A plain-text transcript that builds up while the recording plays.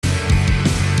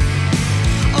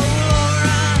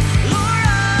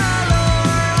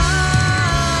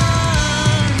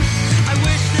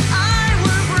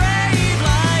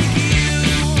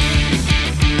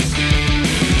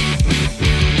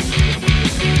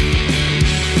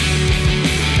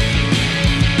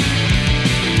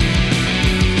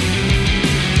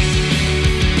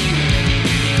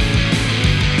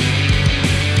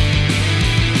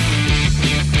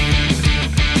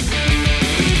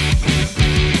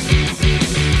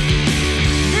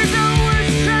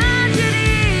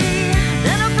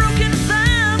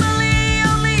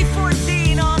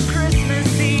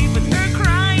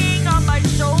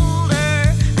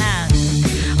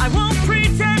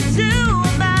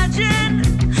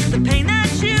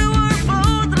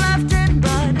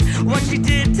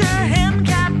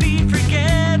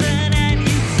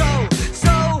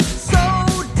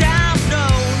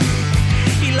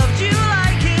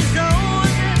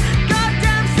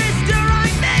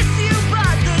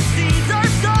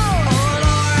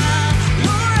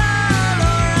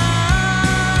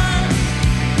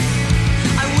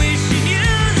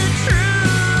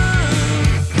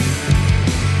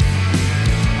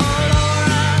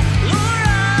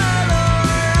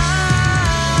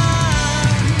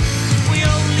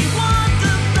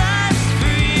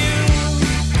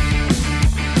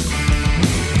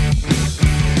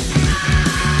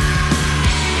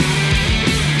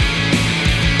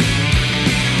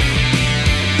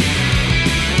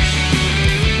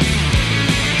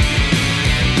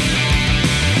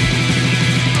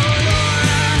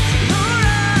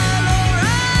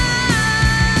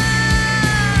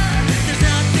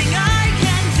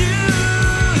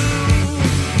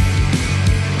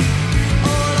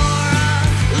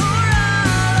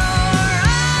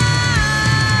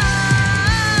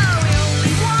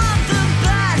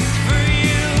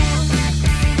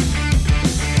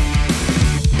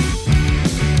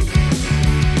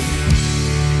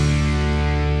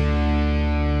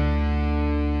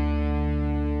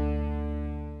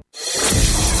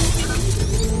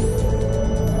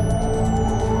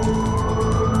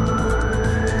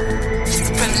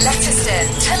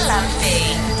connection to Lamptey.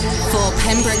 For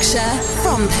Pembrokeshire,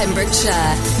 from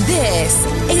Pembrokeshire, this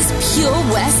is Pure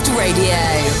West Radio.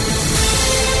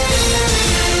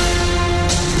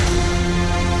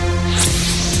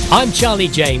 I'm Charlie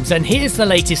James, and here's the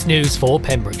latest news for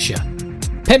Pembrokeshire.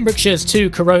 Pembrokeshire's 2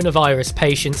 coronavirus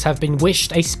patients have been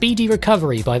wished a speedy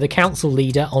recovery by the council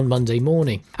leader on Monday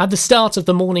morning. At the start of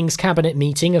the morning's cabinet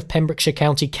meeting of Pembrokeshire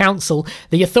County Council,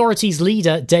 the authority's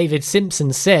leader, David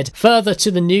Simpson, said, further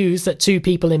to the news that 2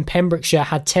 people in Pembrokeshire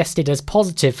had tested as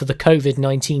positive for the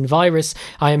COVID-19 virus,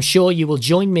 I am sure you will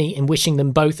join me in wishing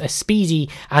them both a speedy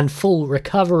and full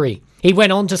recovery. He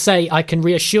went on to say, I can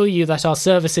reassure you that our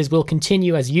services will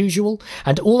continue as usual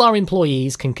and all our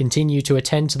employees can continue to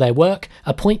attend to their work,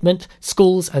 appointment,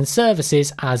 schools and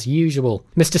services as usual.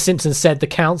 Mr Simpson said the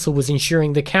council was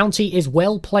ensuring the county is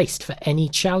well placed for any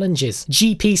challenges.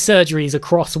 GP surgeries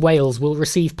across Wales will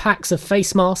receive packs of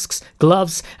face masks,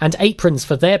 gloves and aprons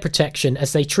for their protection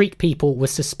as they treat people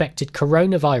with suspected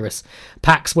coronavirus.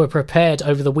 Packs were prepared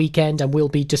over the weekend and will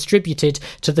be distributed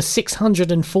to the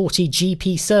 640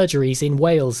 GP surgeries in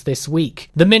Wales this week.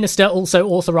 The minister also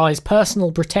authorised personal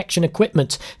protection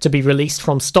equipment to be released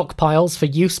from stockpiles for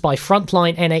use by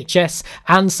frontline NHS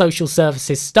and social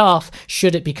services staff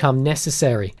should it become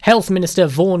necessary. Health Minister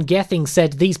Vaughan Gething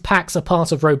said these packs are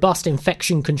part of robust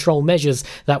infection control measures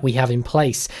that we have in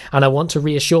place, and I want to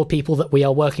reassure people that we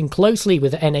are working closely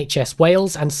with NHS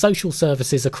Wales and social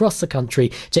services across the country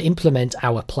to implement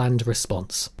our planned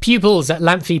response. Pupils at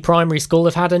Lamptey Primary School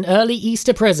have had an early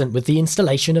Easter present with the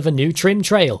installation of a new trim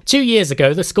trail. 2 years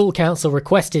ago, the school council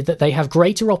requested that they have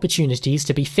greater opportunities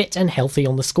to be fit and healthy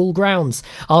on the school grounds.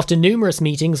 After numerous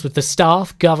meetings with the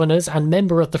staff, governors and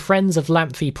member of the Friends of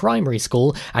Lamptey Primary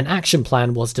School, an action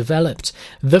plan was developed.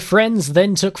 The Friends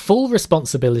then took full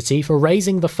responsibility for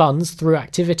raising the funds through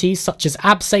activities such as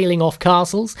abseiling off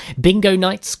castles, bingo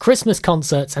nights, Christmas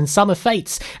concerts and summer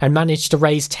fetes, and managed to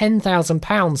raise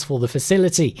 £10,000 for the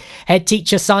facility. Head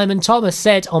teacher Simon Thomas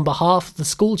said, on behalf of the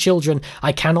school children,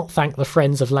 I cannot thank the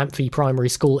Friends of Lamptey Primary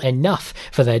School enough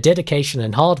for their dedication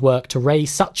and hard work to raise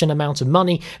such an amount of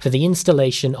money for the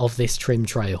installation of this trim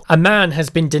trail. A man has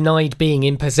been denied being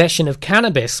in possession of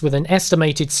cannabis with an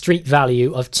estimated street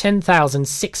value of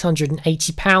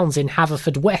 £10,680 in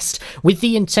Haverfordwest with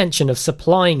the intention of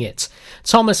supplying it.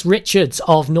 Thomas Richards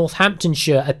of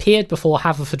Northamptonshire appeared before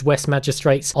Haverfordwest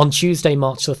magistrates on Tuesday,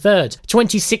 March the 3rd.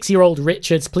 26-year-old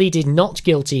Richards pleaded not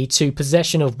guilty to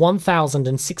possession of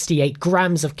 1,068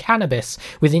 grams of cannabis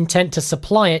with intent to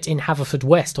supply it in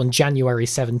Haverfordwest on January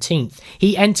 17th.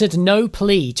 He entered no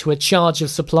plea to a charge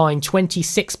of supplying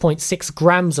 26.6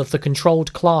 grams of the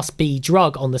controlled Class B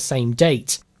drug on the same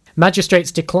date.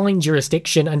 Magistrates declined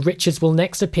jurisdiction and Richards will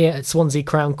next appear at Swansea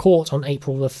Crown Court on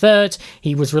April the 3rd.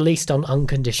 He was released on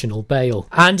unconditional bail.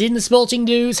 And in the sporting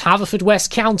news, Haverfordwest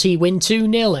County win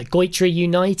 2-0 at Goitre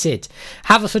United.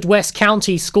 Haverfordwest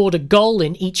County scored a goal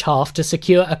in each half to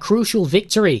secure a crucial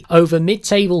victory over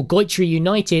mid-table Goitre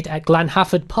United at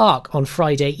Glanhafford Park on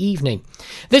Friday evening.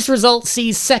 This result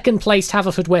sees second-placed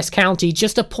Haverfordwest County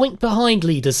just a point behind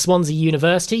leaders Swansea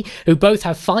University, who both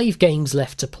have 5 games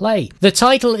left to play. The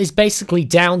title is basically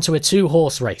down to a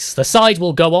 2-horse race. The side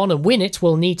will go on and win it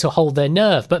will need to hold their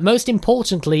nerve, but most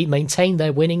importantly, maintain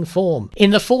their winning form. In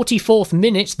the 44th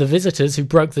minute, the visitors who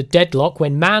broke the deadlock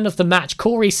when man of the match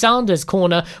Corey Sanders'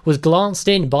 corner was glanced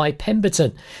in by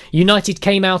Pemberton. United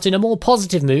came out in a more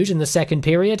positive mood in the second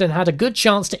period and had a good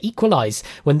chance to equalise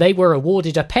when they were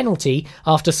awarded a penalty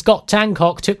after Scott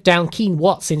Tancock took down Keane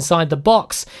Watts inside the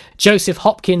box. Joseph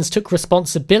Hopkins took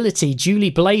responsibility, duly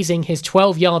blazing his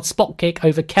 12-yard spot kick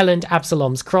over Kelland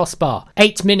Absalom's crossbar.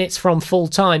 8 minutes from full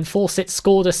time, Fawcett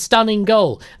scored a stunning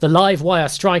goal, the live wire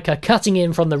striker cutting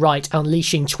in from the right,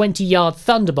 unleashing 20-yard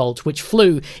thunderbolt which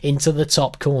flew into the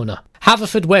top corner.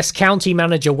 Haverfordwest County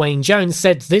manager Wayne Jones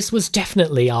said this was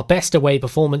definitely our best away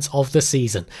performance of the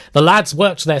season. The lads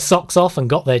worked their socks off and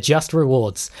got their just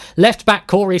rewards. Left-back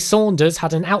Corey Saunders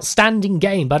had an outstanding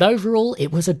game, but overall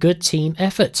it was a good team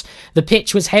effort. The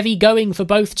pitch was heavy going for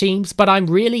both teams, but I'm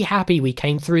really happy we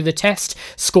came through the test,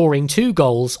 scoring 2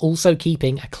 goals, also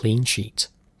keeping a clean sheet.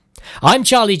 I'm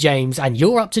Charlie James, and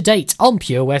you're up to date on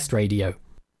Pure West Radio.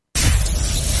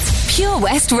 Pure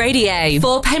West Radio.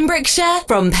 For Pembrokeshire,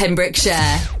 from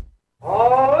Pembrokeshire.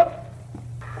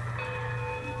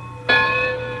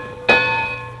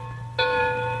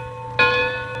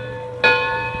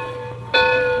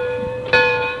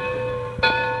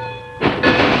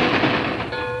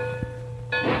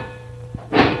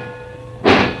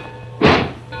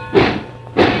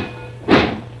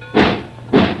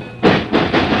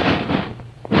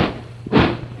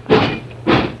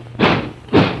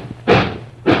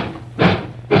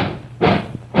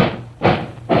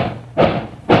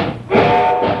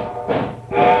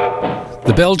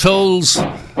 The bell tolls,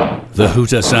 the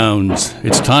hooter sounds.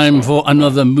 It's time for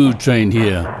another mood train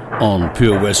here on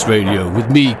Pure West Radio with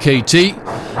me, KT.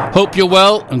 Hope you're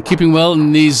well and keeping well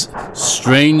in these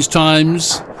strange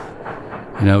times.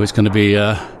 You know, it's going to be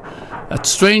a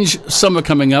strange summer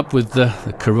coming up with the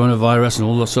coronavirus and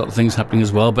all those sort of things happening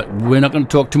as well, but we're not going to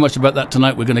talk too much about that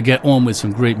tonight. We're going to get on with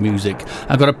some great music.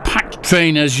 I've got a packed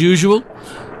train as usual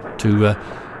to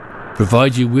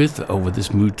provide you with over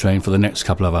this mood train for the next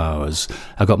couple of hours.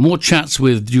 I've got more chats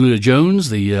with Julia Jones,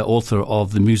 the author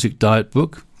of the Music Diet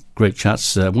book. Great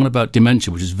chats. One about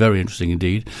dementia, which is very interesting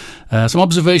indeed. Some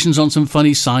observations on some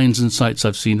funny signs and sights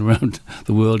I've seen around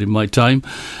the world in my time.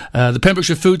 The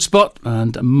Pembrokeshire Food Spot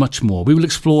and much more. We will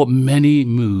explore many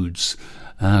moods.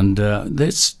 And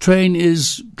this train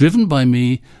is driven by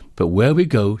me, but where we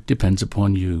go depends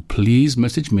upon you. Please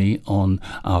message me on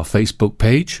our Facebook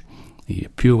page, the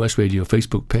Pure West Radio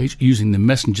Facebook page, using the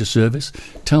messenger service.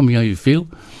 Tell me how you feel,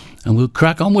 and we'll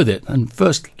crack on with it. And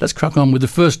first, let's crack on with the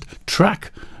first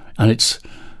track, and it's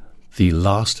The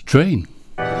Last Train.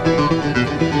 It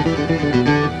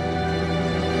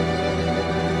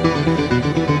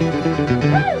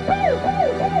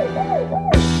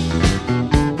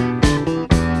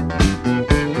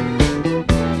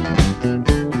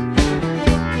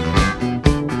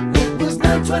was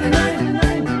 9:29.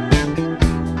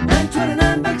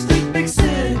 9:29 Backstreet, big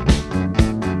city.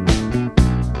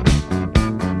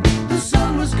 The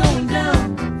sun was going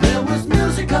down. There was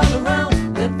music all around.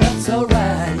 It felt so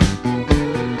right.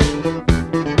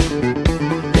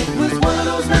 It was one of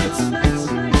those nights.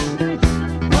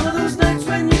 One of those nights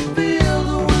when you feel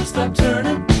the world stop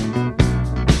turning.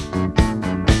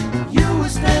 You were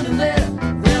standing there.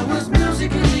 There was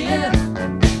music in the air.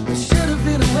 I should have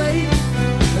been away,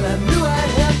 but I knew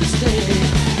I'd have to stay.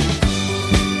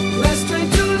 Last train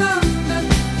to London,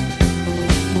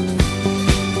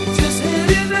 just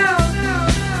heading out.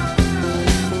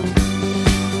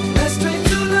 Last train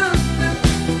to London,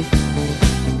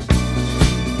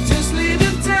 just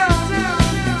leaving town.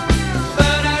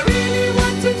 But I really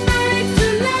want tonight to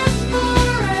last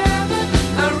forever.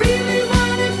 I really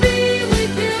want to be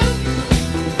with you.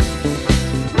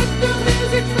 Let the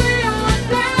music play on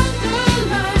down the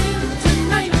line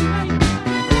tonight.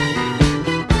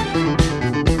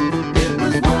 It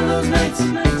was one of those nights.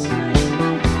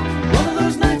 One of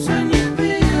those nights when you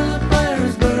feel the fire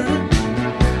is burning.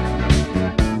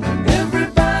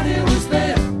 Everybody was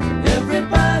there,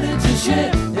 everybody to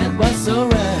share. It was so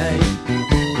right.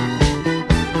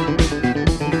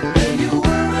 There you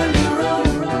were on your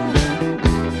own,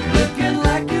 looking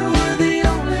like you were the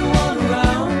only one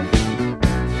around.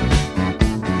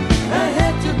 I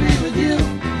had to be with you,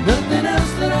 nothing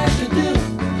else that I could do.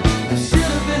 I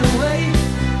should have been away,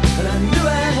 but I knew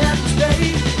I'd have to stay.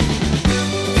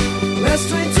 Last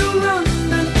train to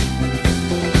London,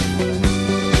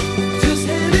 just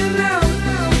heading out.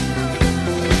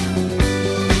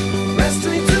 Last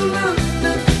train to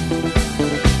London,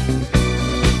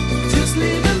 just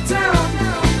leaving town.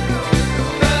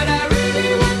 But I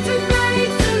really want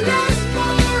tonight to last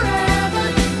forever.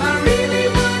 I really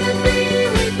want to be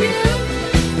with you.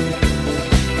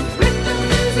 Let the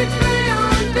music play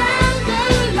on down the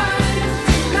line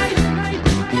tonight.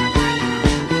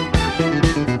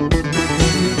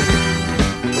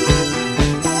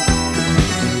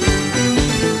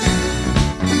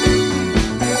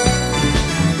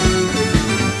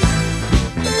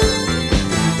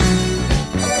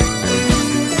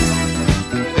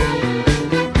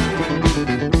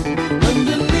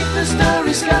 Underneath the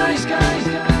starry sky,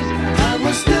 time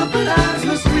was still, but ours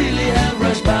must really have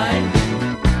rushed by.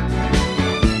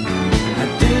 I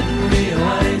didn't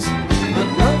realize, but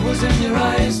love was in your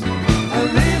eyes. I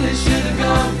really should have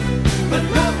gone, but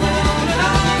love went on and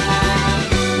on.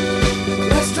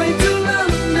 Last train to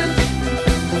London,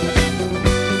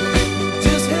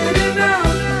 just heading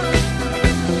out.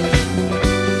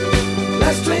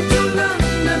 Last train to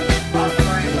London,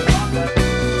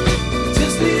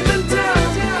 just leaving town.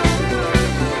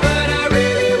 But I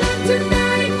really want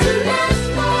tonight to last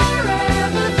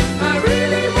forever. I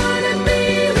really want to be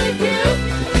with you.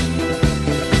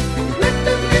 Let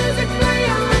the music play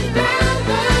on down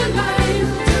the line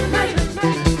tonight.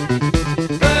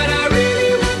 But I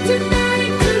really want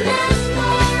tonight to last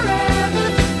forever.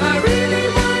 I really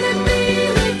want to be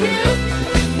with you.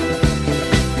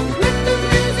 Let the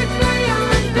music play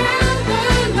on down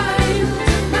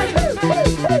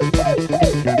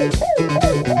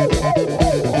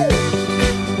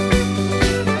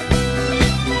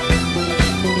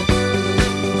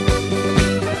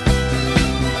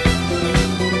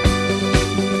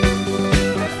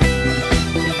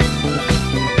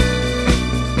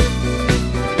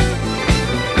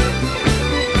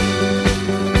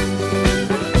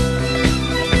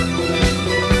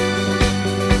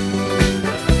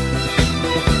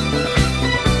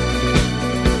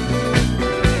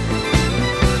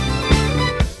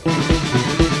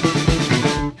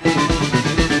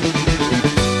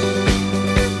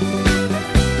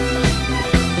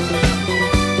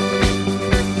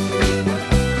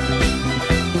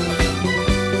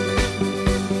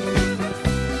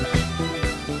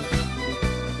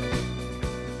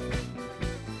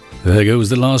There goes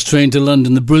the last train to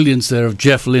London. The brilliance there of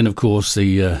Jeff Lynne, of course,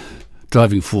 the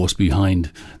driving force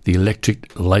behind the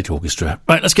Electric Light Orchestra.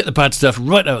 Right, let's get the bad stuff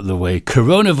right out of the way.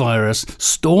 Coronavirus,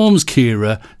 storms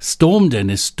Kira, storm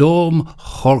Dennis, storm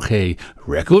Jorge,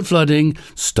 record flooding,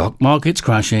 stock markets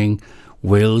crashing,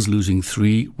 Wales losing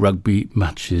 3 rugby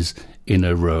matches in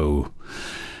a row.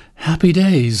 Happy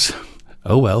days.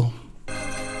 Oh well.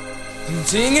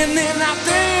 Singing in our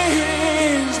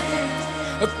things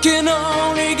can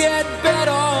only get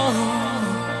better.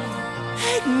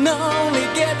 It can only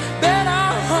get better.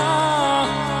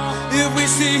 If we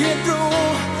see it through,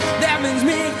 that means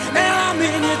me and I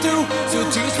mean you too. So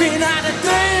teach me not to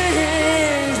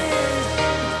think.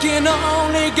 It can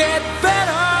only get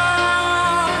better.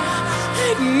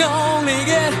 It can only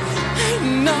get,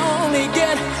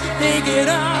 take it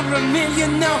on from me, you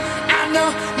know. I know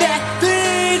that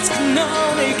things can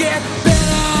only get better.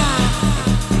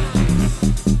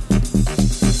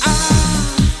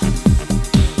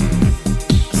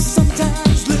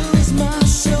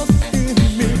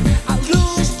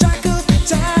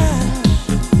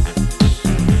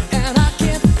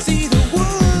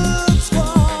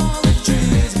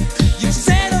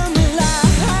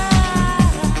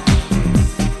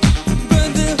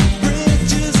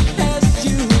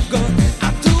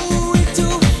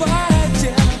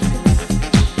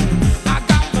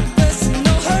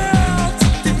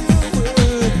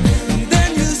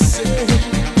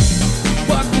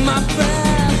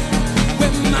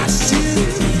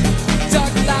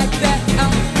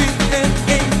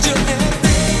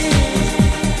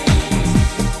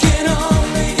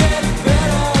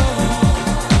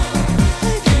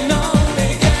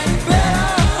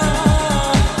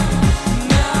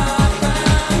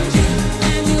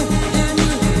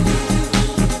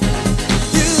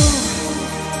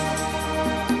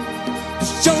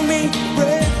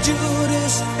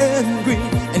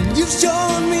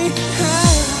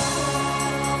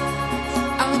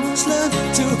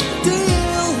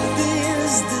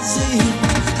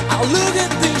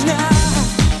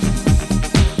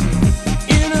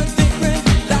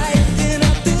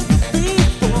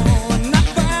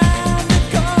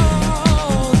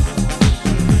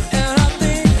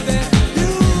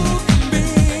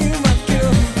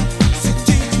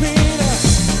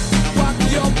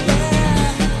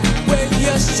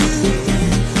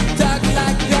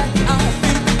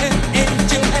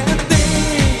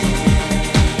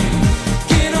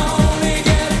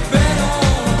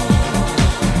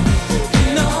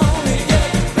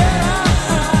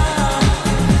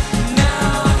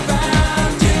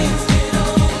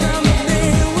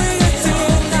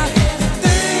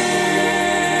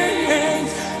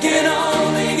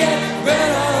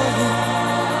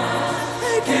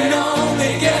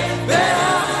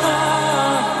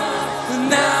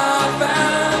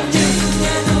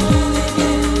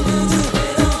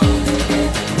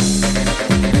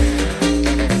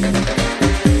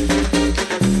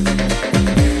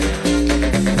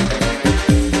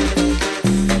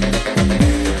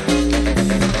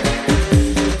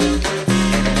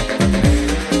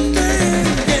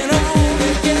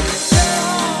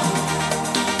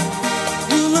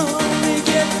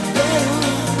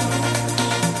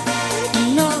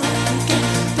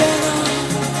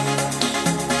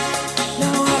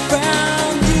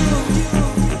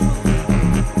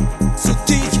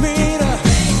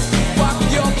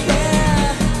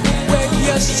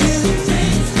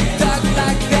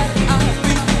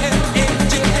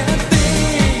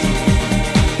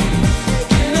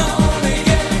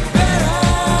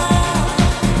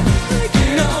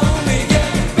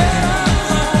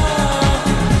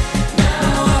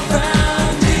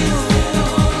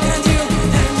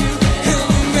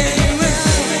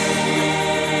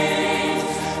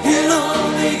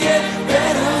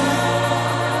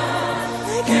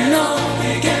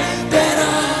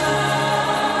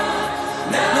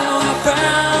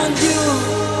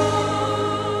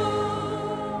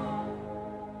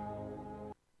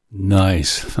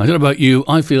 Nice. I don't know about you,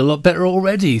 I feel a lot better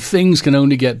already. Things can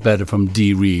only get better from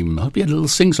D Ream. I hope you had a little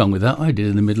sing-song with that. I did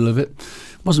in the middle of it.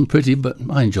 Wasn't pretty, but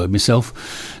I enjoyed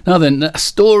myself. Now then, a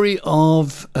story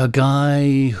of a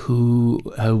guy who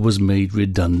was made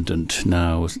redundant.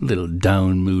 Now, a little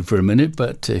down mood for a minute,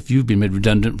 but if you've been made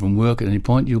redundant from work at any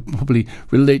point, you'll probably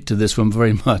relate to this one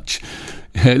very much.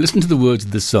 Listen to the words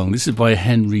of this song. This is by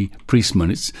Henry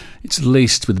Priestman. It's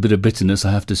laced with a bit of bitterness,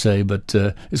 I have to say, but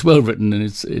it's well written and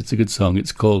it's a good song.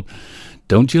 It's called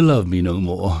Don't You Love Me No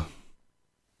More.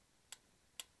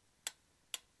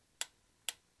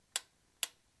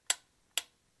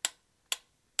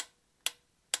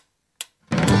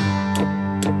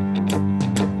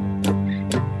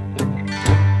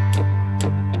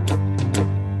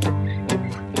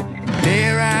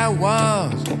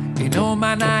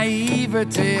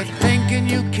 naivety, thinking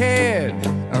you cared.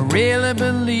 I really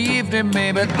believed in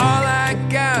me, but all I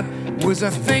got was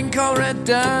a thing called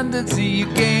redundancy.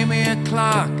 You gave me a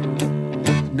clock,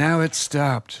 now it's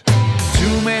stopped.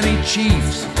 Too many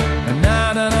chiefs and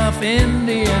not enough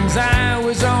Indians. I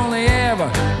was only ever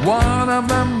one of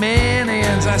the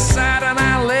minions. I sat and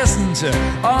I listened to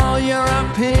all your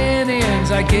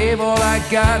opinions. I gave all I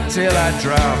got till I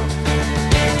dropped.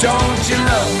 Don't you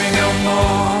love me no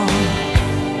more?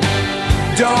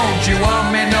 Don't you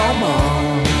want me no more?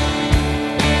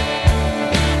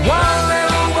 One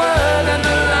little word and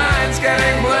the line's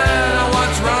getting blurred on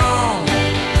what's wrong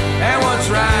and what's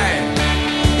right.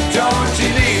 Don't you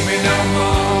need me no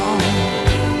more?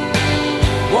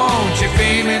 Won't you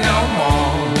feed me no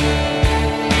more?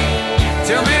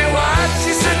 Tell me what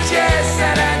you suggest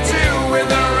that I do with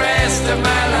the rest of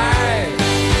my life.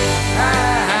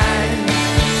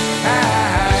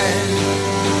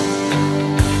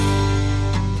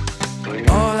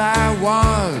 All I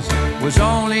was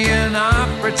only an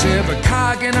operative, a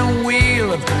cog in a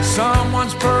wheel of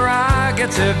someone's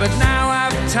prerogative. But now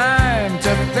I've time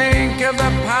to think of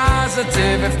the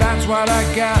positive. If that's what I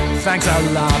got, thanks a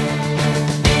lot.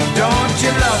 Don't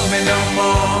you love me no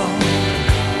more?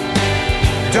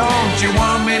 Don't you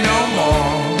want me no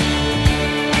more?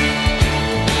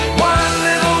 One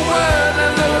little word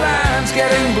and the line's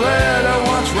getting blurred on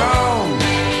what's wrong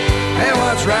and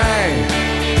what's right.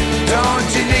 Don't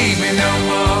you need me no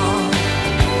more?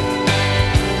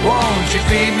 Won't you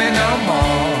feed me no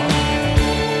more?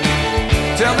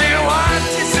 Tell me what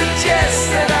you suggest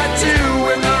that I do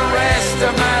with the rest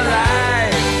of my life.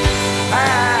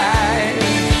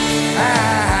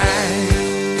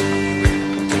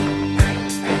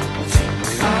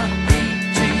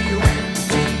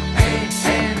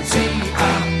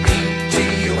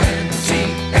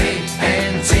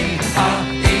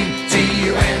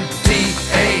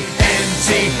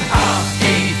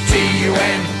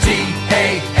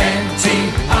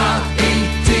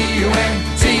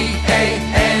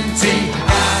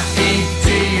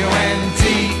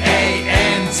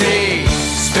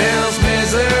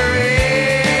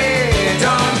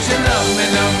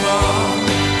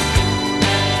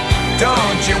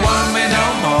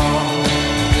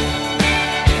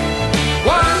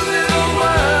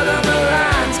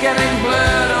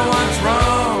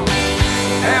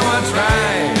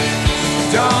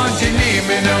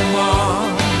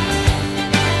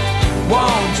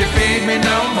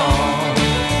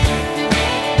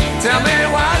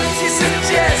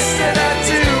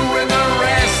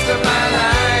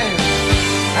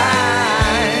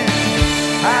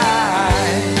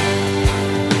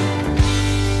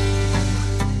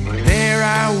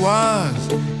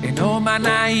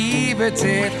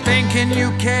 Naivety, thinking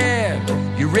you cared,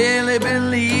 you really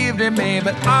believed in me,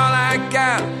 but all I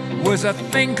got was a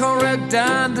thing called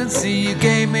redundancy. You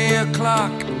gave me a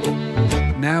clock,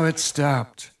 now it's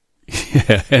stopped.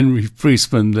 Yeah, Henry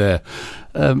Priestman there.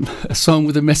 A song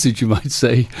with a message, you might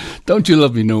say. Don't you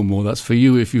love me no more? That's for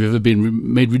you if you've ever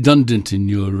been made redundant in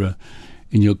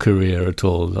your career at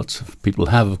all. Lots of people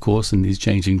have, of course, in these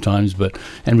changing times, but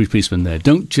Henry Priestman there.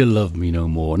 Don't you love me no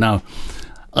more? Now,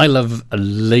 I love a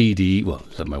lady, well,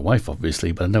 I love my wife,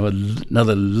 obviously, but another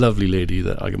lovely lady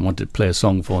that I want to play a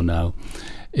song for now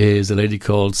is a lady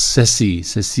called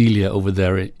Cecilia over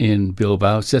there in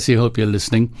Bilbao. Ceci, I hope you're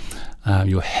listening.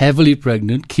 You're heavily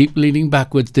pregnant. Keep leaning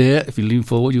backwards there. If you lean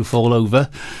forward, you fall over.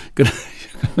 Gonna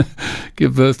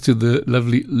give birth to the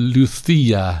lovely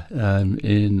Lucia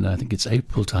in, I think it's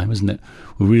April time, isn't it?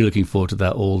 We're really looking forward to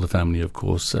that. All the family, of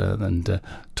course, and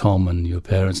Tom and your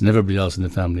parents and everybody else in the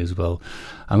family as well.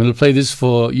 I'm going to play this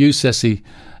for you, Ceci,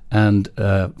 and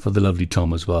for the lovely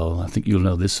Tom as well. I think you'll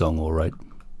know this song all right.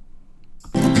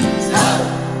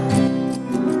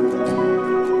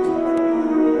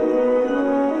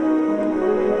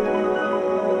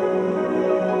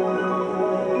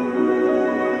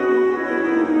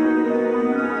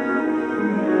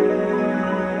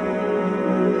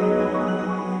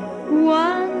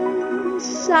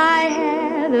 Once I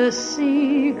had a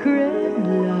secret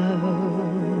love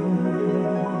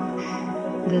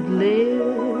that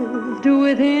lived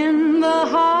within the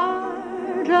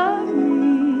heart of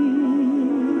me.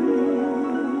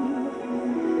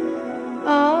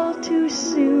 All too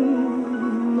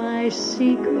soon my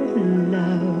secret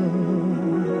love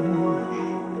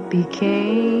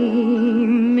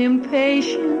became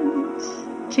impatient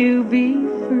to be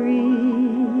free.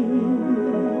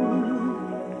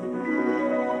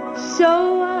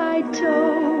 So I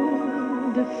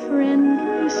told a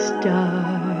friendly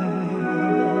star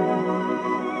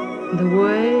the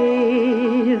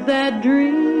way that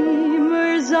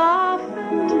dreamers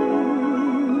often do.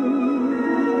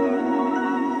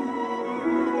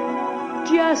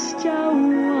 just how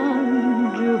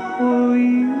wonderful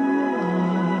you are,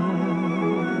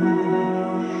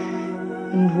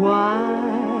 and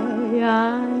why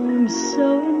I'm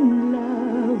so in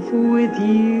love with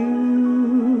you.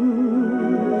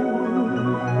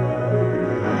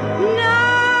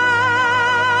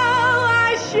 Now I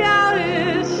shout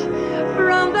it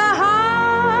from the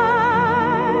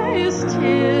highest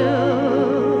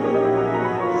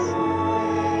hills,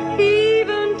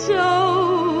 even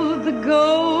though the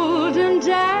golden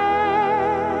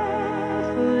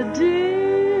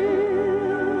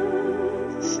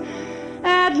daffodils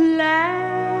at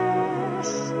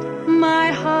last my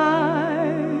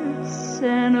heart's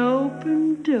an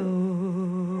open door,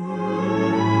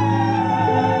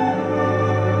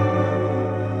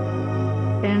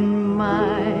 and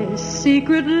my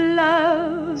secret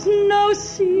love's no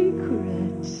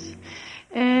secrets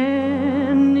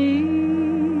anymore.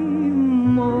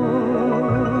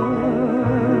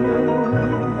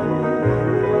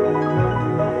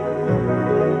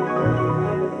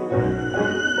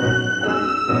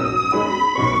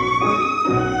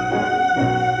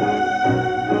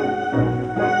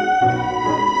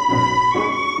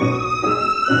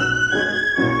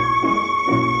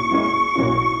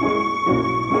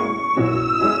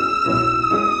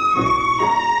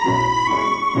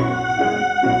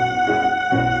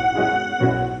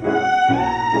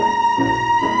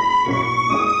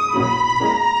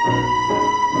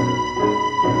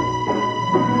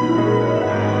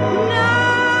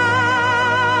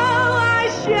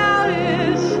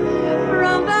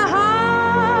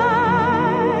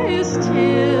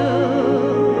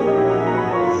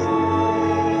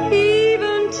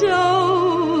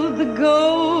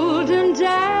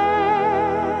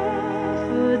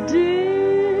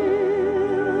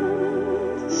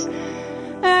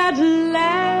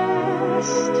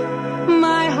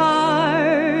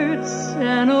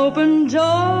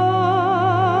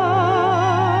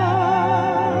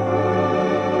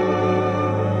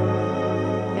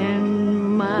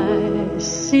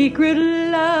 Secret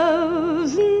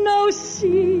love's no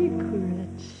secret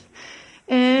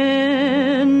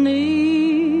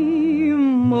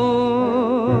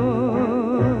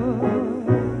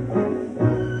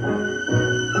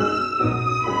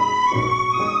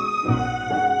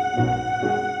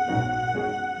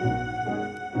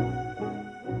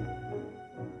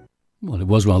Well, it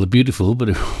was rather beautiful, but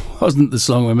it wasn't the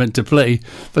song I meant to play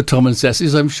for Tom and Ceci,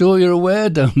 as I'm sure you're aware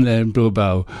down there in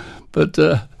Bilbao. But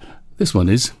this one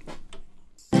is.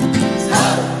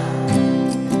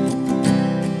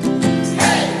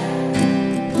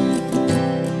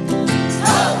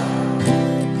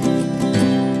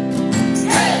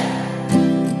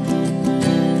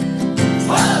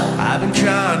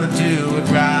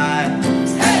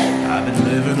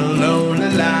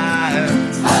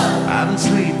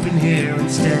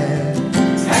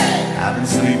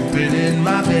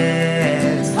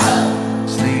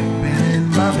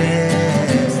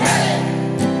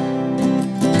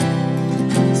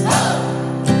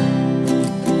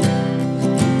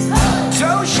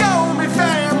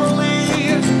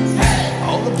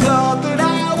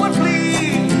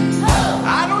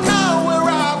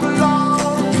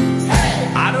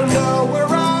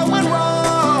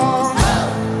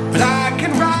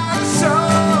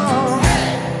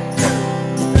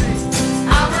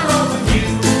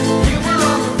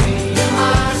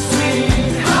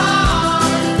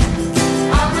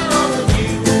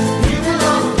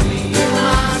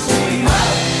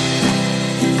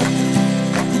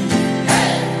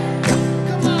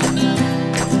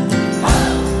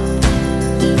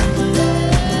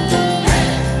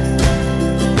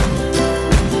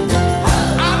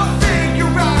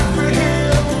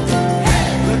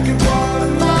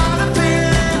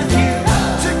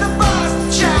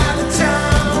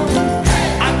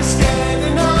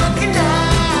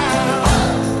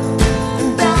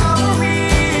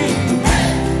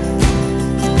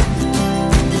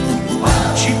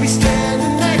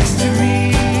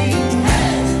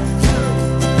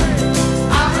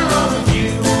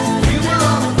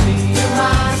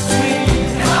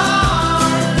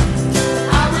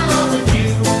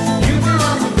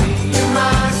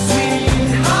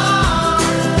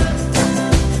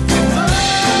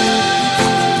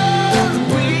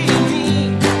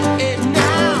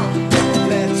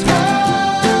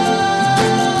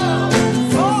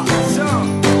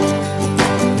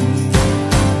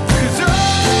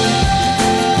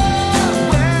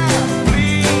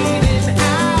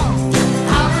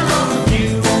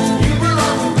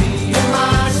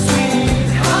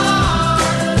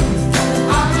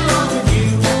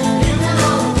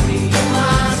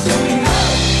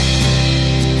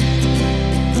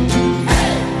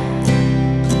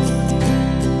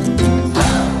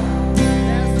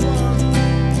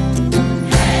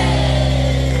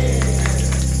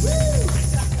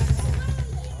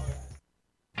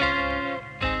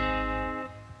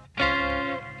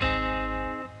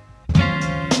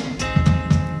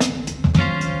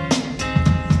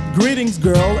 Greetings,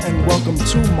 girl, and welcome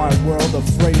to my world of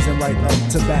phrasing right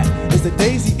up to bat. It's the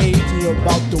daisy age and you're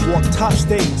about to walk top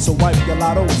stage, so wipe your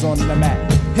lottos on the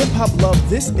mat. Hip-hop love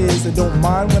this is, and don't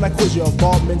mind when I quiz your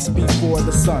involvements before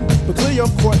the sun. But clear your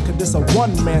court, cause this a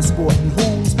one-man sport, and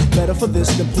who's better for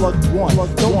this than plug one?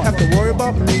 Don't have to worry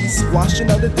about me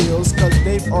squashing other deals, cause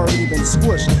they've already been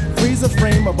squished. Freeze the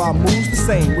frame of our moves the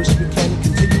same, wish we can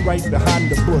continue right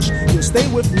behind the bush. You'll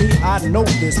stay with me, I know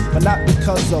this, but not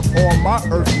because of all my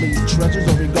earthly treasures,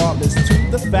 or regardless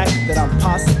to the fact that I'm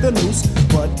past the noose,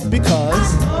 but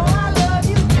because I love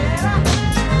you better.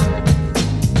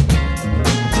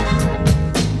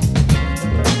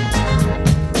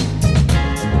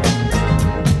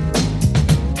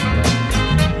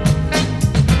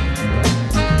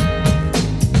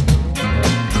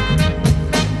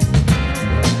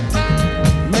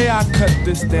 I cut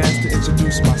this dance to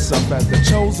introduce myself as the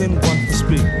chosen one for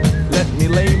speak. Let me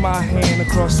lay my hand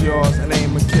across yours and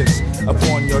aim a kiss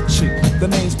upon your cheek. The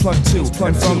name's Plug 2,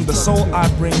 and from the soul I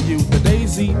bring you the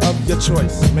daisy of your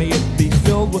choice. May it be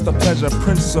filled with a pleasure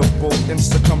principle in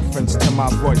circumference to my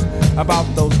voice. About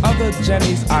those other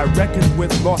Jennies I reckoned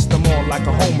with, lost them all like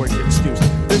a homework excuse.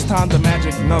 This time the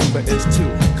magic number is 2,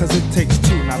 cause it takes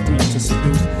 2, not 3 to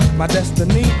seduce. My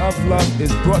destiny of love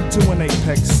is brought to an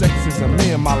apex. Sex is a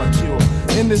mere molecule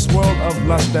in this world of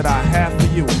lust that I have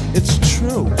for you. It's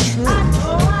true, true.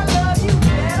 I love you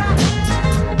better.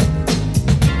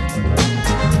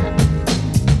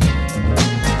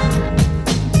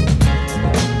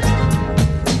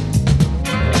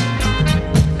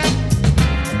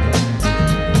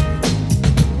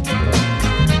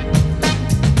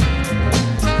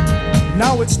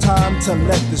 Now it's time to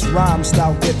let this rhyme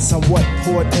style get somewhat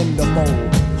poured in the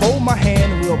mold. Hold my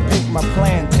hand and we'll pick my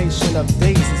plantation of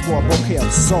daisies for a bouquet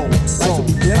of soul. Like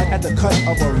to begin at the cut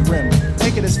of a rim.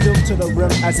 Take it as filled to the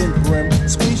rim as in brim.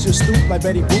 Squeeze your stoop like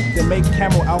Betty Boop, then make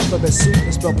camel alphabet soup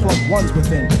and spell plug ones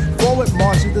within. Forward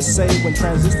march is the say when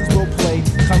transistors will play.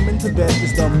 Coming to bed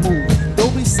is the move.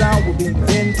 Dolby sound will be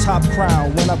then top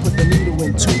crown when I put the needle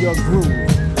into your groove.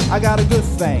 I got a good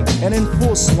thing, and in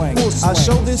full swing. I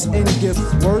show this in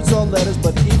gifts, words or letters,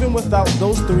 but even without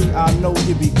those 3, I know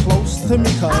you'd be close to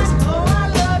me, cause I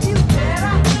love you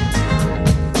better.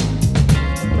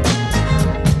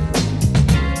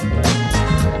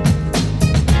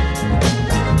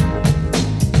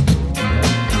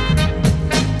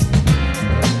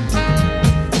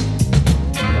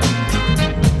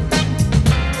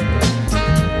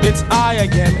 It's I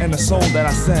again, and the soul that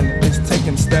I send is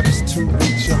taking steps to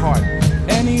reach your heart.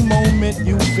 Any moment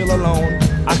you feel alone,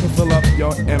 I can fill up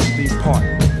your empty part.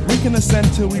 We can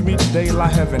ascend till we reach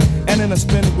daylight heaven, and in a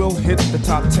spin we'll hit the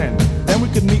top 10. Then we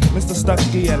could meet Mr.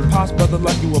 Stucky and Pops Brother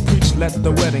Lucky will preach, let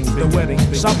the wedding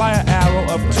be. Shot by an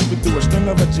arrow of Cupid through a string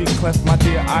of a G clef, my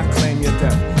dear, I claim your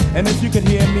death. And if you could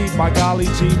hear me, by golly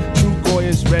G, true Goy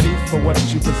is ready for what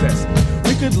you possess.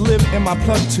 We could live in my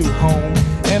Plug 2 home,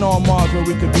 and on Mars where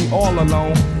we could be all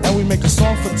alone. And we make a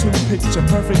song for 2, picture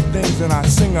perfect things, and I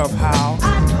sing of how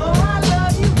I know I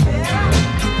love you better.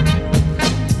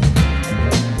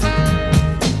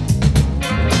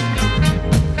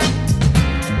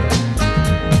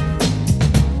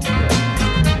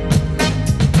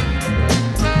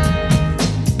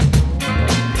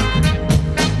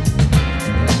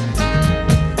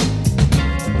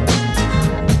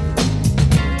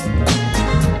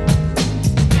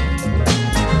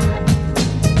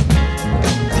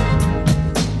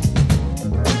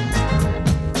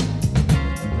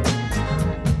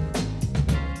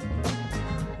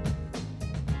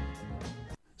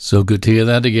 So good to hear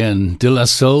that again. De La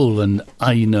Soul and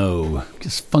I Know.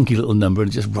 Just funky little number, and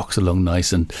it just rocks along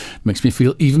nice and makes me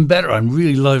feel even better. I'm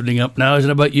really livening up now. Is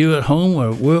it about you at home or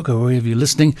at work or wherever you're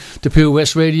listening to Pure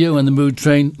West Radio and the Mood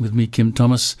Train with me, Kim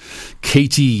Thomas.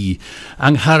 Katie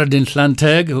Angharad in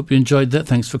Llanteg. I hope you enjoyed that.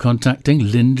 Thanks for contacting.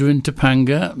 Linda in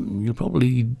Topanga. You'll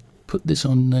probably put this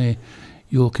on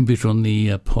your computer on the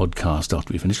podcast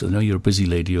after we finish. I know you're a busy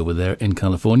lady over there in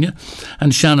California.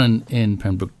 And Shannon in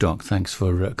Pembroke Dock, thanks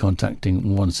for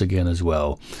contacting once again as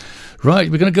well.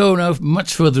 Right, we're going to go now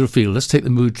much further afield. Let's take the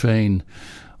Mood Train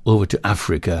over to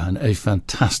Africa and a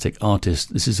fantastic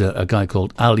artist. This is a guy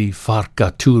called Ali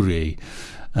Farka Toure,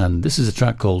 and this is a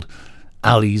track called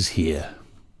Ali's Here.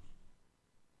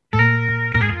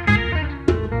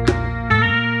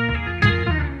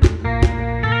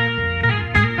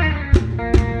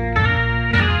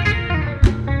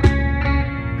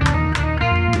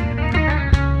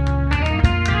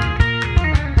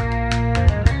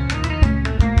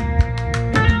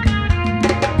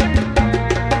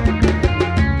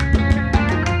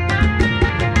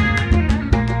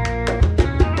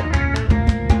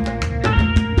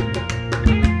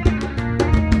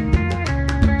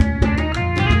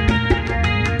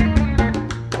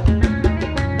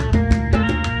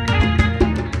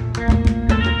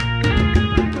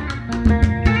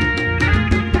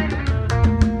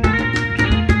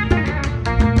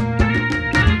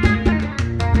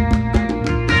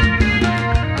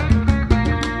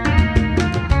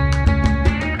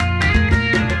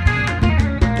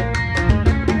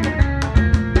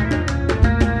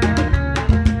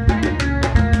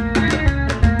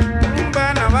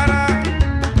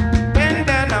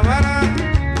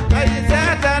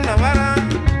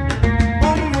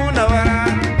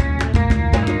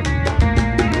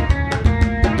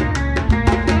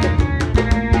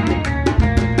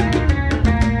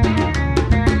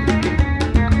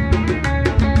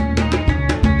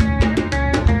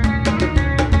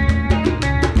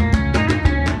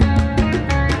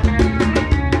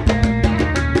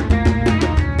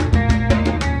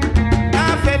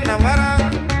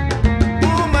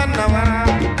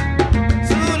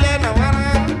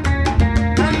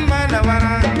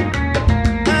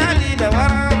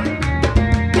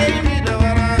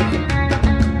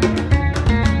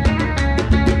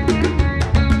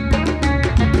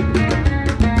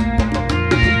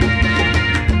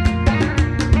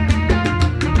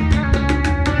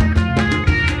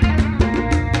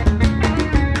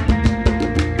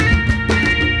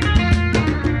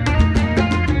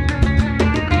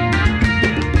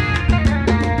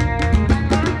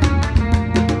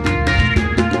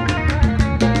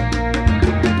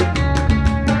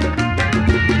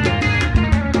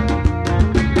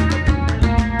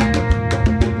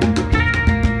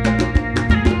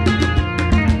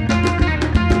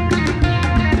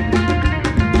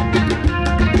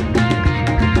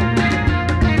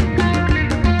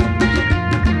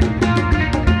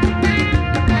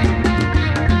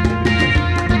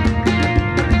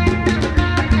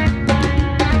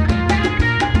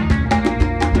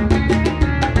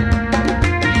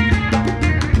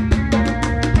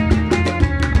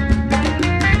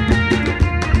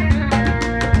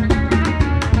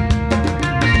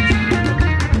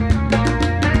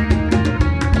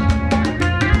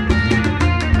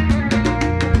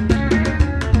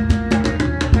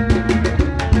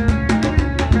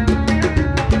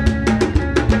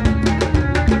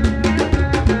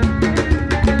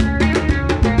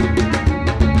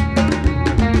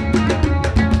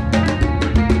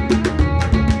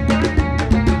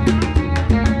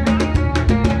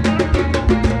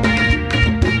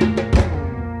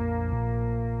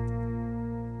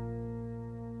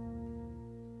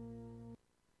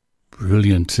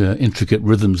 brilliant, intricate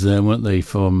rhythms there, weren't they,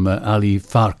 from Ali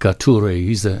Farka Toure.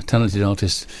 He's a talented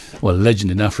artist, well, legend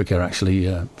in Africa, actually,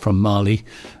 from Mali,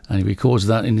 and he records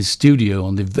that in his studio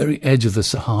on the very edge of the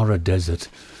Sahara Desert.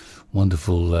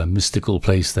 Wonderful, mystical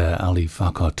place there, Ali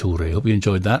Farka Toure. Hope you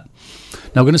enjoyed that.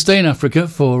 Now, we're going to stay in Africa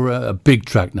for a big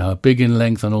track now, big in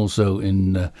length and also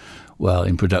in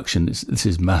production. This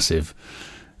is massive.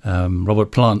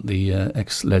 Robert Plant, the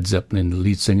ex-Led Zeppelin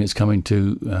lead singer, is coming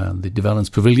to the De Valence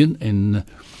Pavilion in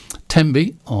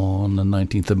Tembe on the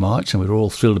 19th of March, and we're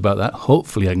all thrilled about that.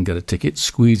 Hopefully I can get a ticket,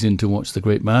 squeeze in to watch the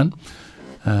great man.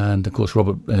 And, of course,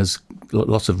 Robert has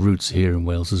lots of roots here in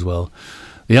Wales as well.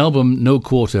 The album No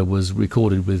Quarter was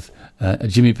recorded with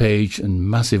Jimmy Page and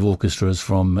massive orchestras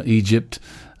from Egypt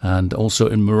and also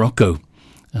in Morocco.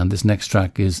 And this next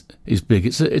track is big.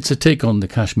 It's a take on the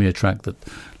Kashmir track that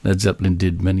Led Zeppelin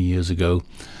did many years ago.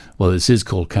 Well, this is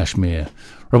called Kashmir.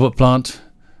 Robert Plant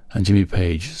and Jimmy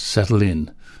Page, settle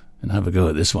in and have a go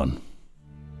at this one.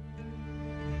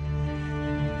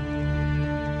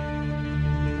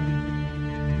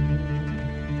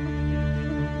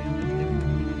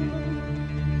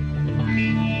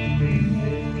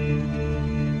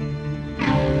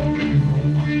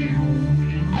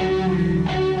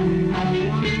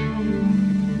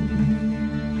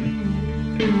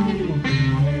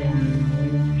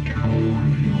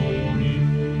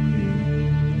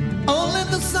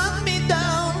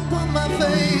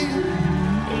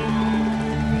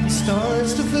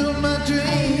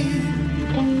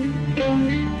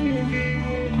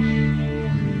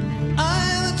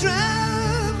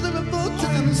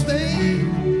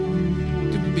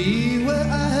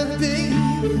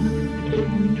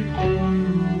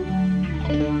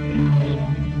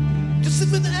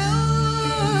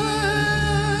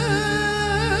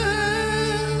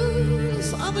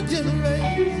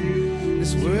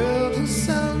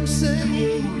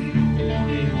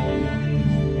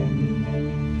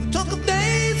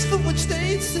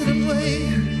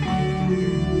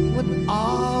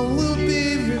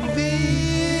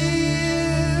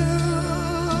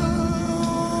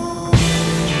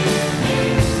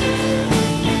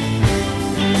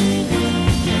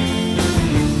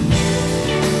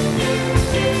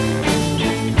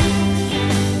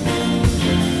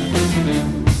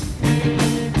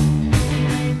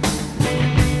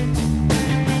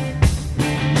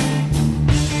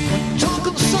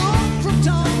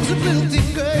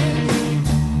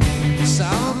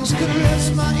 Sound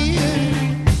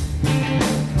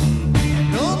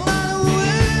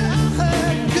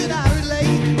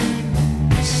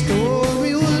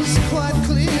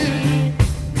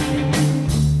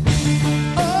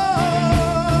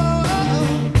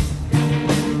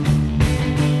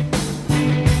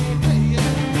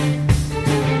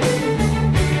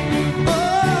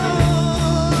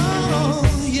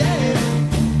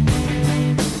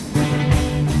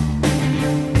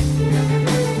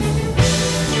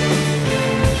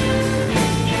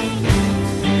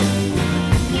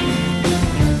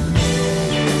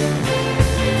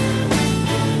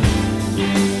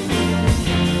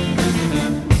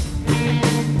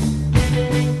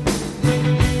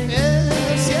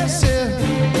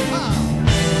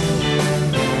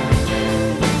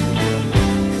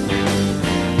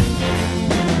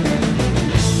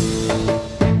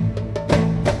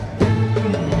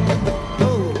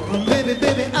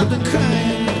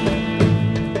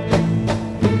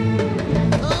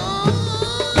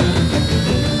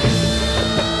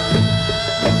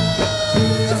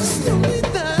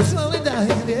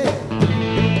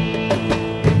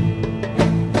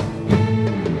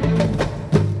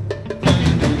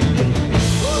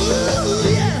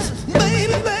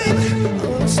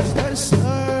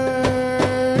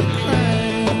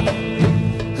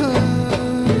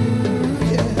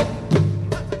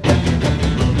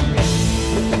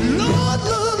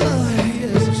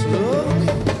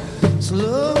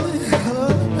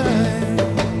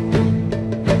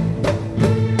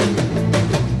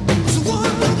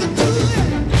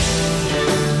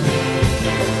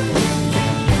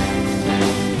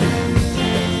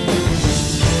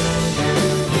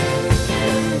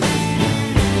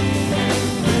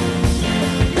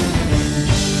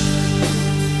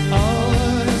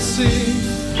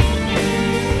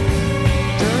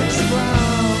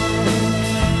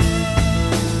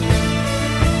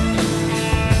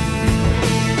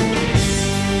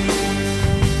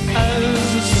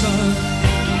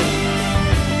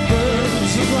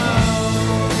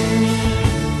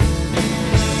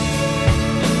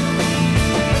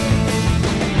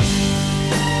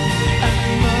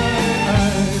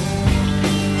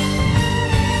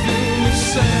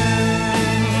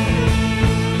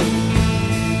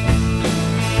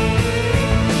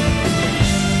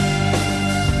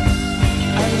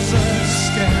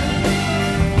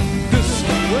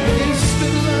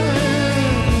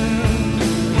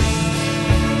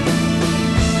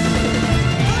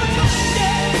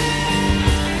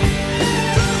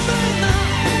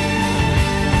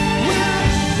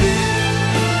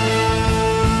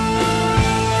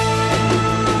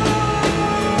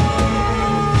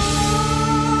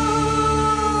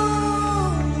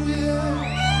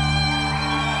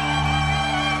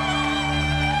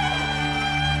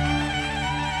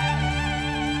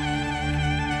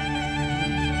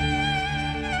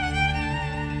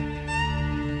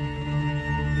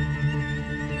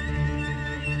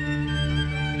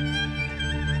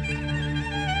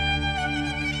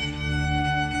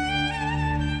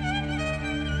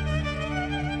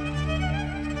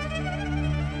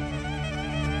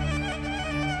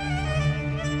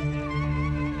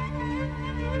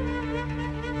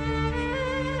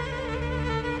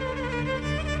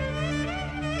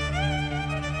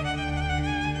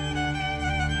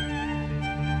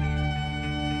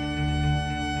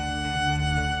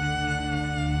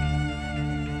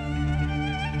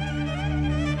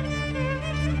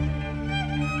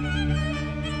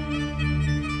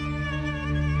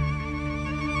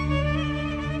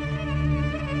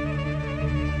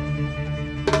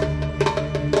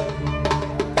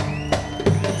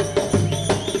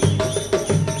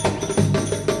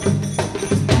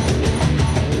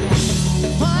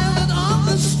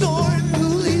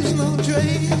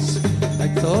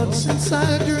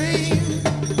dream.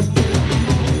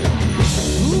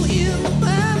 Who in the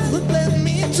path would let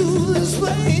me to this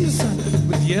place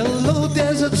with yellow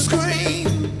desert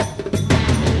screen?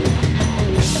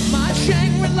 My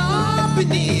Shangri-La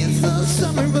beneath the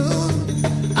summer moon,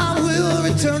 I will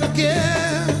return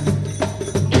again.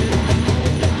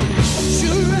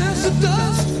 Sure as the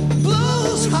dust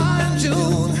blows high in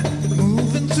June,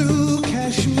 moving to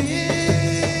Kashmir.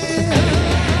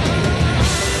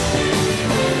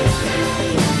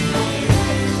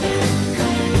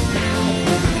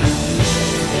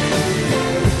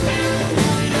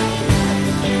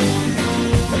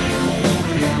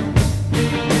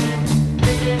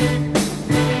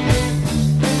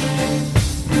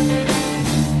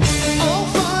 Oh,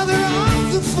 Father,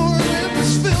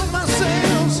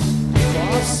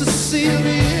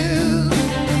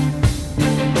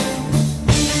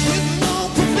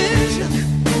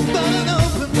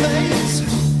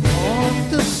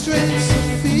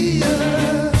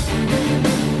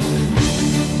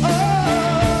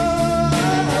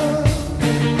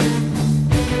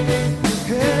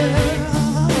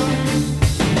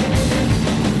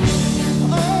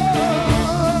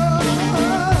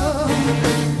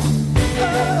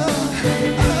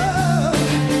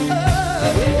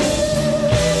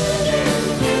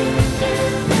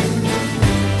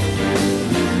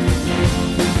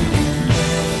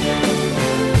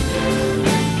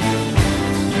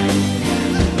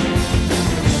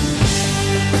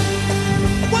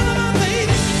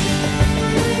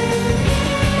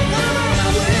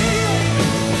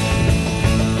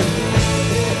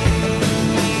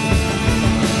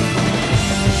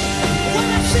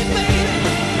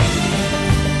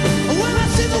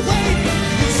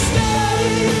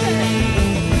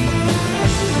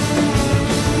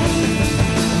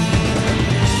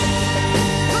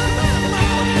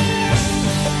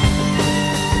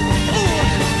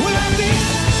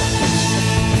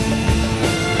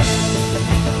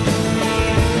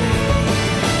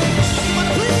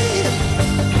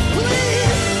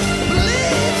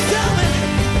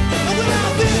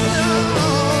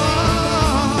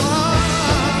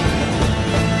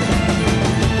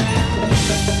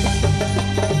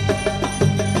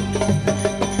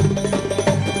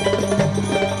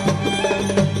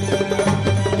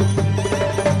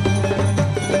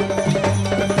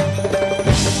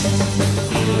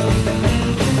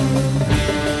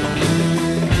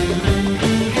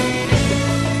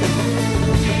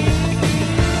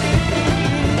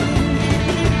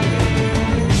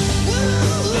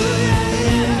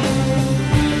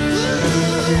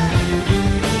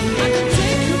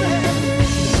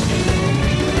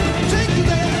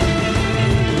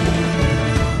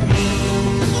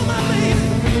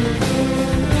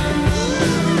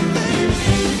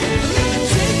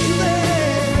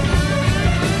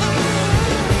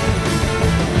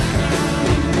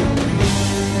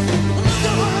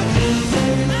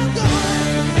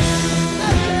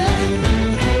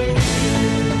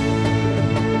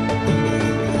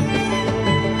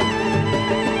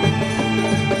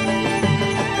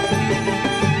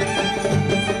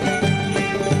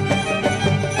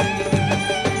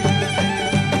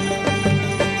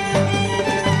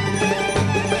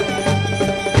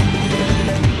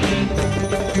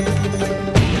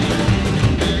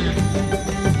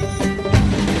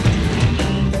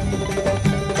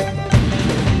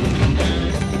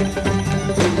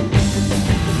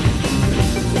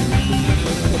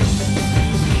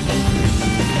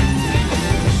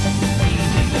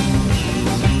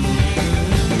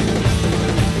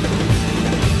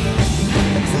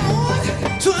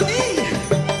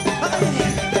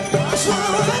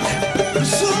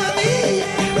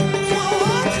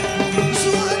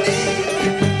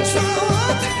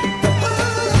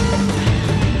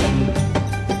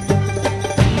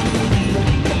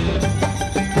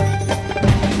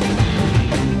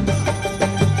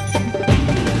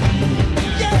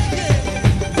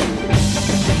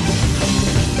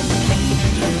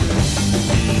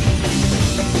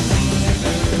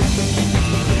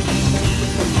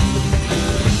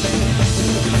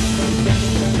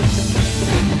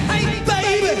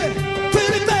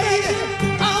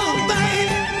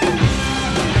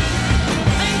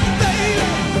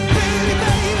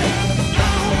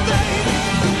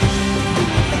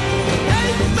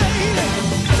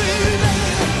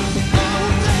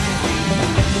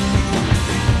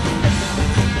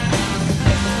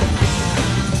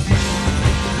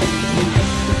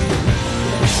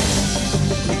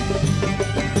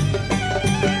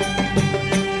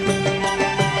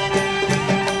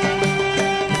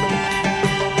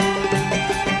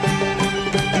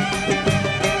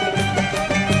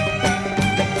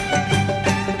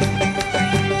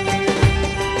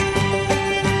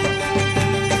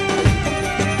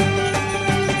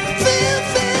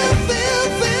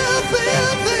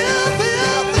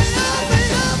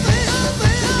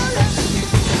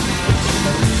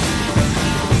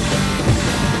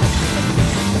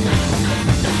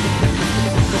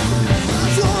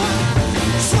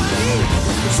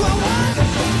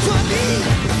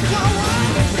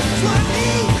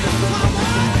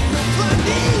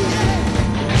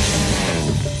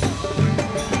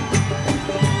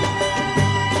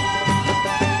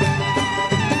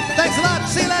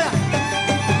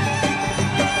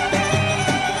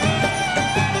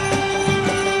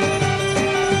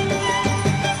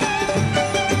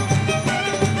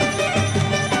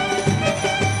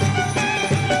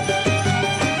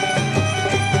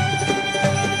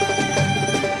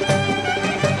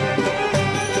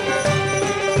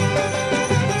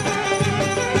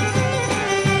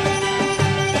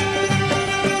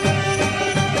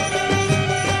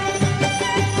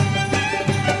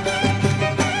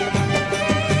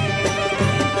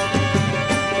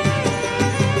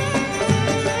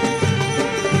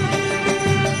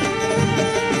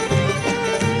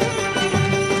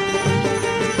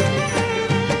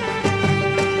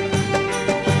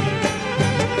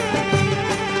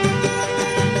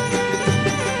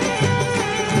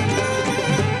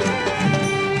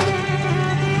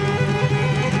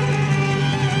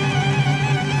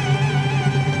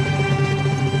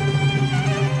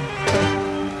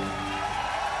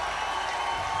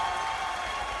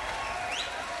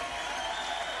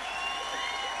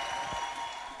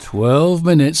 12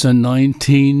 minutes and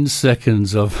 19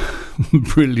 seconds of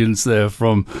brilliance there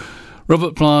from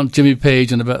Robert Plant, Jimmy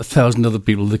Page, and about 1,000 other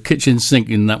people. The kitchen sink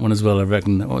in that one as well, I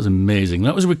reckon. That was amazing.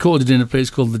 That was recorded in a place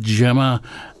called the Jama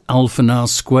Al-Fanar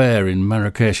Square in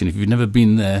Marrakesh. And if you've never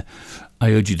been there,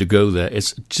 I urge you to go there.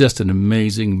 It's just an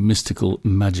amazing, mystical,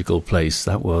 magical place.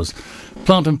 That was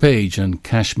Plant and Page and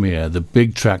Kashmir, the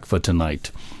big track for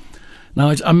tonight.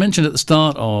 Now, I mentioned at the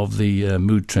start of the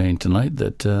Mood Train tonight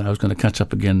that I was going to catch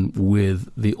up again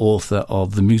with the author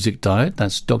of The Music Diet.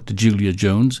 That's Dr. Julia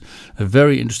Jones, a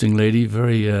very interesting lady,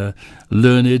 very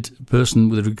learned person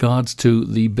with regards to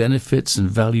the benefits and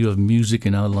value of music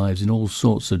in our lives in all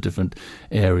sorts of different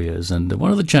areas. And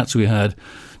one of the chats we had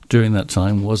during that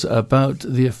time was about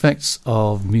the effects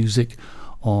of music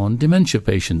on dementia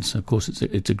patients. Of course,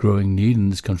 it's a growing need in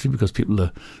this country because people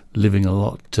are living a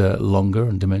lot longer,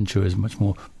 and dementia is much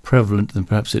more prevalent than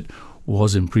perhaps it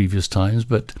was in previous times.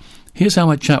 But here's how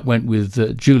my chat went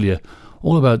with Julia,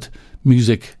 all about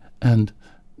music and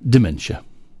dementia.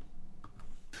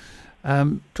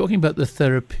 Talking about the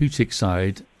therapeutic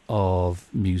side of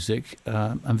music,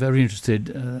 I'm very interested.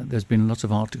 There's been lots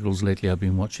of articles lately I've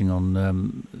been watching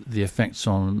on the effects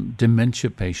on dementia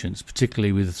patients,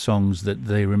 particularly with songs that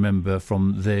they remember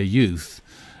from their youth.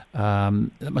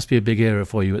 That must be a big area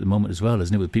for you at the moment as well,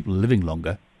 isn't it, with people living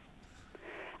longer?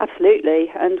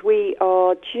 Absolutely, and we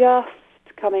are just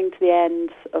coming to the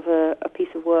end of a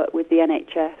piece of work with the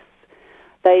NHS.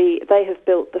 They have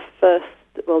built the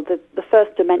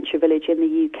first dementia village in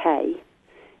the UK.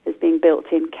 Is being built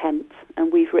in Kent,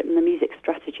 and we've written the music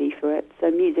strategy for it. So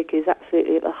music is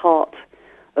absolutely at the heart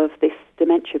of this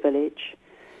dementia village.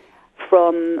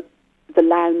 From the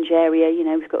lounge area,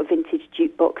 we've got a vintage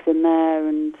jukebox in there,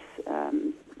 and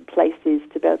places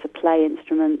to be able to play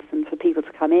instruments and for people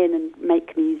to come in and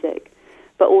make music.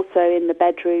 But also in the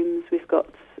bedrooms, we've got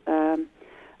a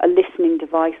listening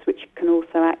device which can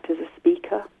also act as a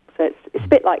speaker. So it's a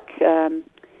bit like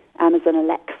Amazon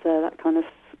Alexa, that kind of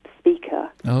speaker.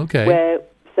 Okay.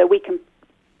 So we can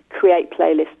create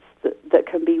playlists that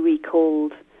can be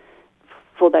recalled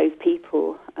for those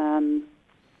people. And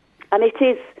it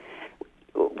is,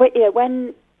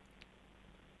 when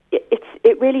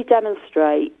it really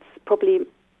demonstrates, probably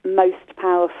most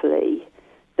powerfully,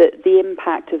 the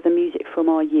impact of the music from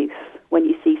our youth when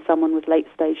you see someone with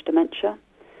late-stage dementia,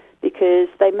 because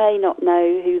they may not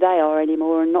know who they are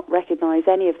anymore and not recognise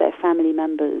any of their family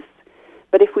members.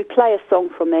 But if we play a song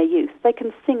from their youth, they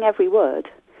can sing every word.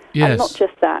 Yes. And not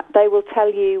just that, they will tell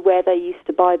you where they used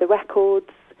to buy the records,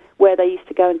 where they used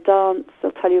to go and dance.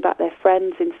 They'll tell you about their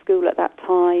friends in school at that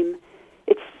time.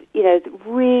 It's,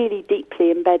 really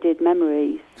deeply embedded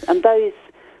memories. And those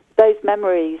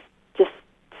memories just,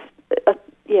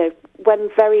 when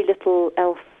very little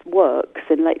else works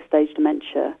in late-stage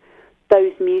dementia,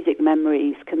 those music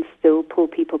memories can still pull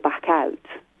people back out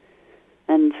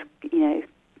and,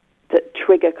 that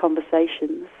trigger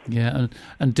conversations. Yeah,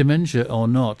 and dementia or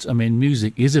not, I mean,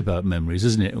 music is about memories,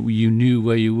 isn't it? You knew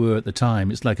where you were at the time.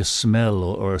 It's like a smell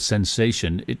or a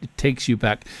sensation. It takes you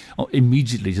back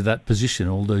immediately to that position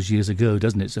all those years ago,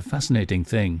 doesn't it? It's a fascinating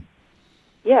thing.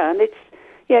 Yeah, and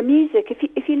music,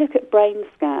 if you look at brain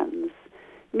scans,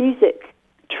 music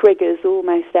triggers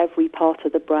almost every part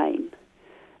of the brain,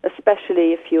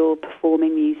 especially if you're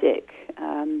performing music,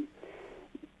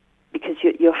 because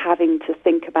you're having to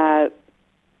think about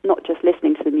not just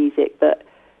listening to the music, but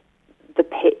the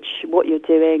pitch, what you're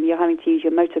doing. You're having to use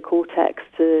your motor cortex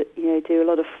to, do a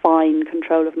lot of fine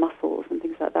control of muscles and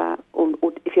things like that, or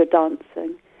if you're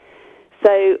dancing.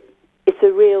 So it's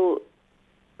a real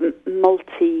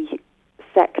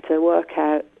multi-sector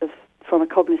workout from a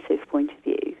cognitive point of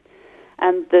view.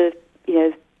 And the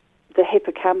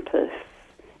hippocampus,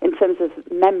 in terms of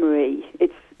memory,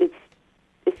 it's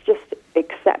just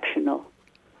exceptional.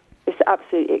 It's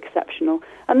absolutely exceptional,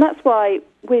 and that's why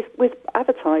with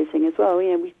advertising as well.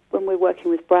 When we're working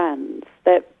with brands,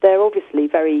 they're obviously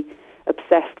very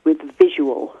obsessed with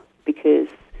visual because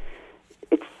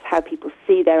it's how people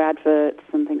see their adverts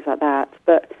and things like that.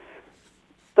 But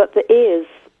the ears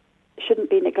shouldn't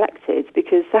be neglected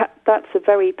because that's a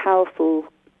very powerful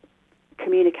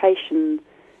communication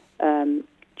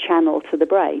channel to the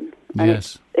brain. And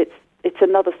yes. It's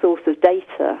another source of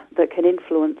data that can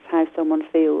influence how someone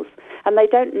feels. And they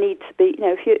don't need to be,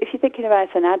 if you're thinking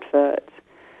about an advert,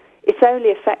 it's only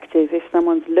effective if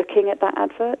someone's looking at that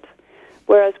advert,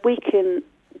 whereas we can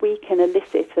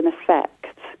elicit an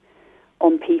effect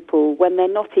on people when they're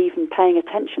not even paying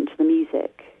attention to the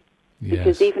music. Yes.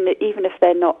 Because even if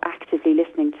they're not actively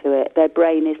listening to it, their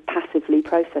brain is passively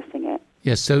processing it.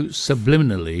 Yes, so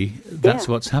subliminally, that's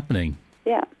what's happening.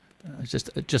 Yeah.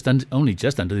 only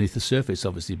just underneath the surface,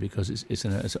 obviously, because it's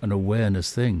an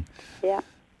awareness thing. Yeah.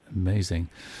 Amazing.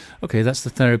 Okay, that's the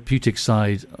therapeutic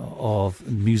side of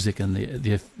music and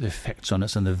the effects on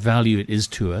us and the value it is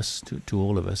to us, to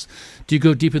all of us. Do you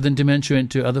go deeper than dementia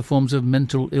into other forms of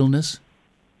mental illness?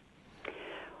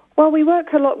 Well, we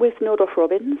work a lot with Nordoff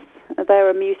Robbins. They're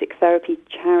a music therapy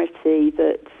charity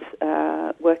that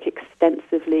work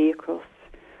extensively across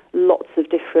lots of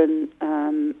different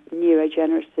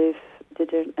neurodegenerative,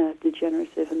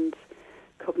 degenerative and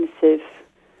cognitive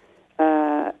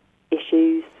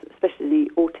issues, especially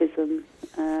autism,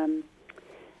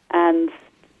 and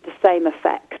the same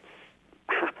effects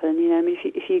happen. You know, I mean,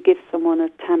 if you give someone a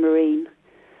tambourine,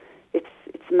 it's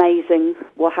amazing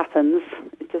what happens.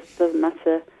 It just doesn't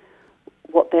matter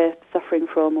what they're suffering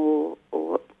from or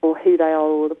who they are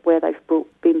or where they've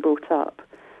been brought up.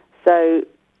 So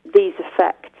these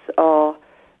effects are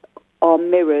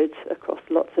mirrored across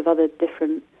lots of other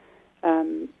different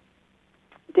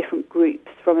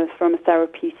groups from a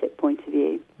therapeutic point of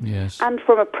view. Yes. And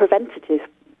from a preventative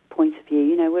point of view.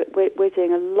 You know, we're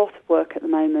doing a lot of work at the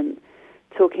moment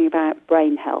talking about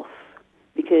brain health,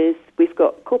 because we've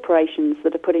got corporations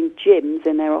that are putting gyms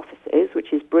in their offices,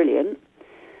 which is brilliant,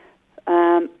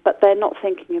 but they're not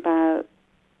thinking about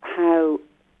how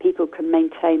people can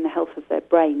maintain the health of their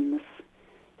brains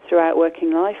throughout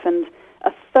working life. And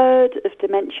a third of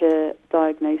dementia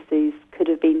diagnoses could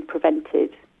have been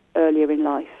prevented earlier in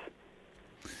life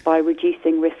by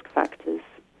reducing risk factors.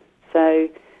 So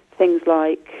things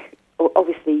like,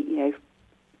 obviously, you know,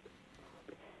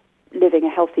 living a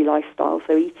healthy lifestyle,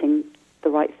 so eating the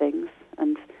right things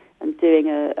and doing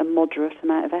a moderate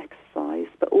amount of exercise,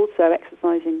 but also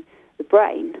exercising the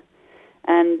brain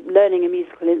and learning a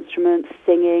musical instrument,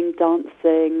 singing,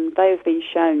 dancing. They have been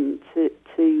shown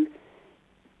to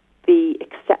be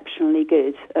exceptionally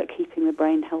good at keeping the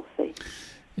brain healthy.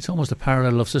 It's almost a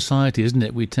parallel of society, isn't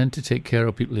it? We tend to take care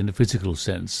of people in the physical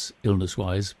sense,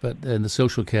 illness-wise, but in the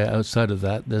social care outside of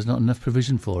that, there's not enough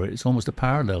provision for it. It's almost a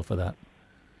parallel for that.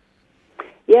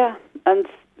 Yeah, and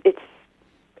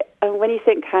when you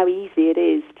think how easy it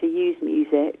is to use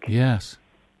music, yes,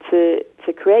 to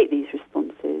create these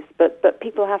responses, but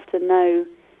people have to know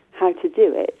how to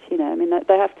do it. You know, I mean,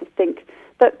 they have to think.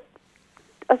 But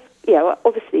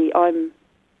obviously, I'm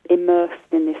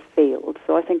immersed in this field,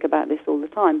 so I think about this all the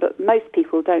time. But most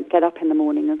people don't get up in the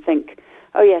morning and think,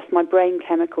 "Oh yes, my brain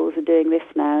chemicals are doing this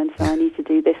now, and so I need to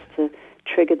do this to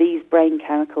trigger these brain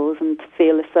chemicals and to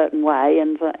feel a certain way."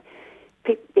 And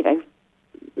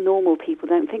normal people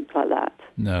don't think like that.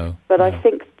 No. But no. I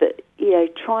think that, you know,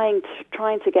 trying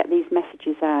to get these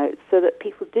messages out so that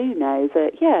people do know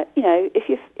that,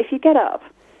 if you get up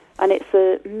and it's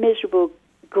a miserable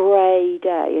grey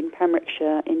day in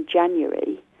Pembrokeshire in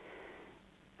January,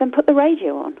 then put the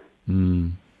radio on.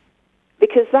 Mm.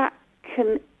 Because that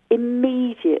can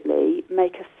immediately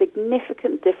make a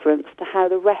significant difference to how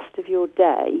the rest of your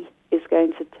day is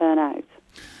going to turn out.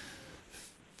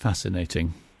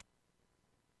 Fascinating.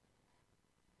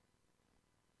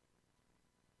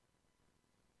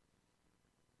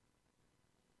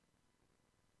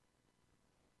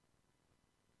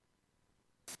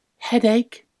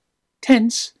 Headache,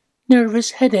 tense,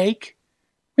 nervous headache.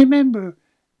 Remember,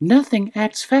 nothing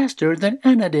acts faster than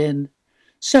Anadin.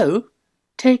 So,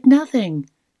 take nothing,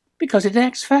 because it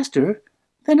acts faster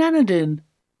than Anadin.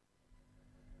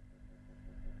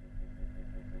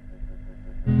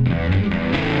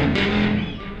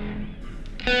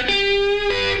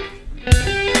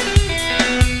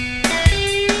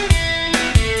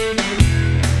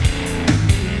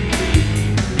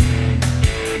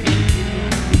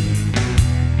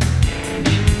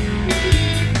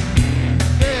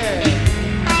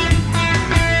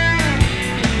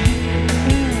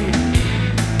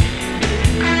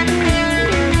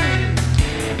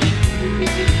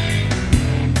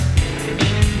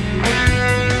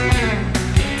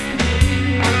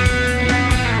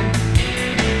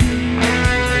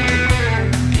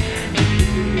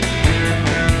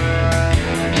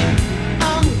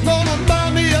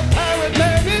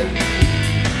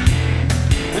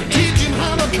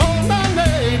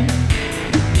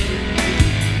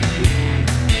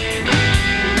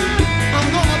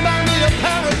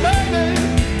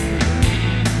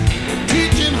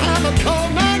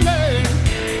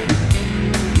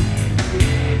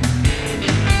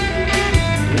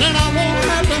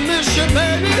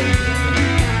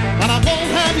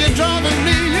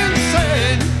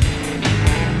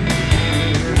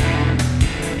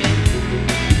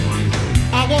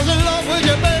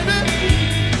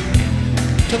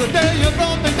 To the day you brought